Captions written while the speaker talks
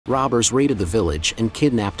Robbers raided the village and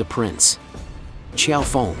kidnapped a prince. Qiao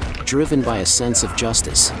Feng, driven by a sense of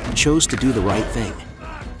justice, chose to do the right thing.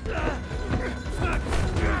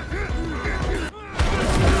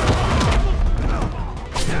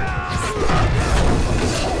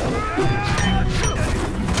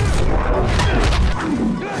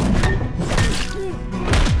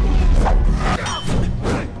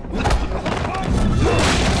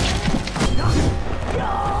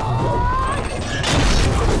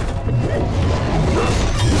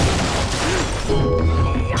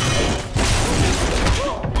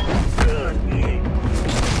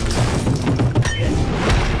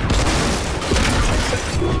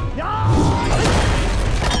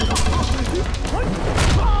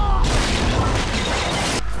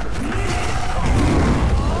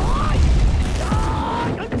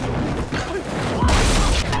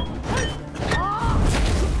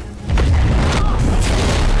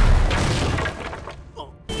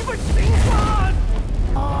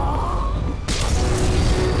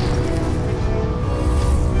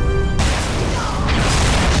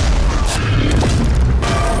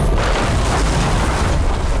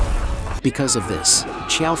 Because of this,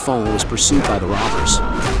 Qiao Feng was pursued by the robbers.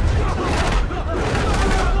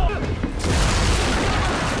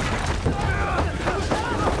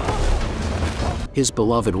 His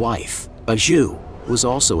beloved wife, Ah Zhu, was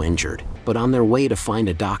also injured, but on their way to find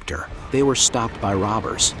a doctor, they were stopped by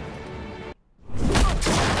robbers.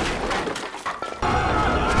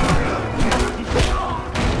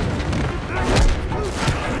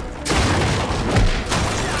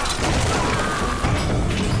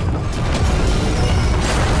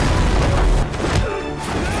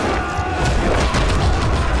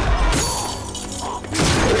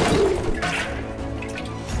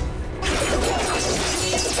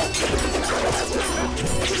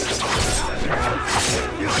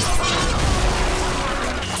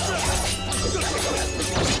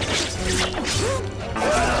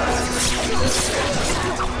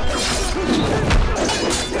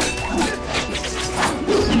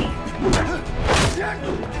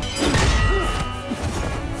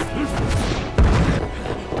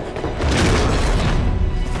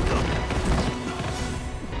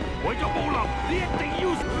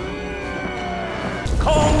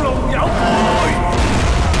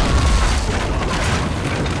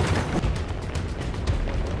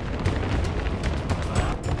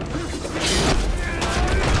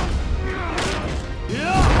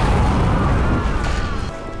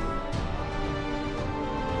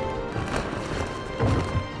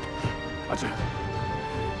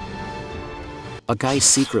 A guy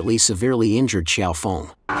secretly severely injured Qiao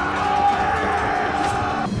Feng.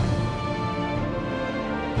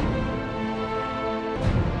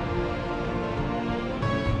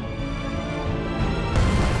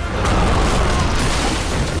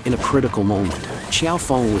 In a critical moment, Qiao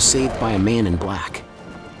Feng was saved by a man in black.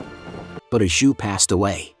 But Ah Zhu passed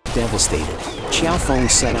away, devastated. Qiao Feng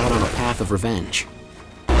set out on a path of revenge.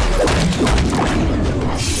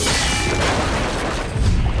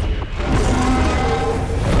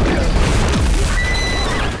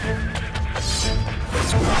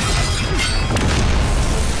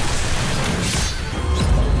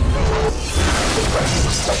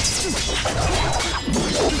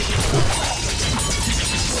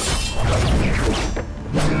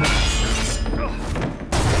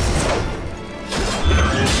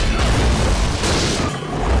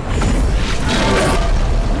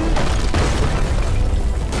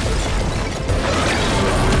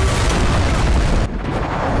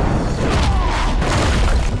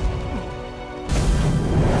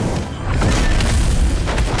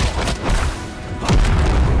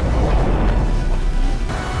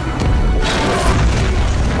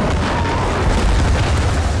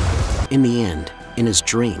 In the end, in his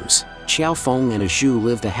dreams, Qiao Feng and Ah Zhu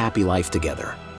lived a happy life together.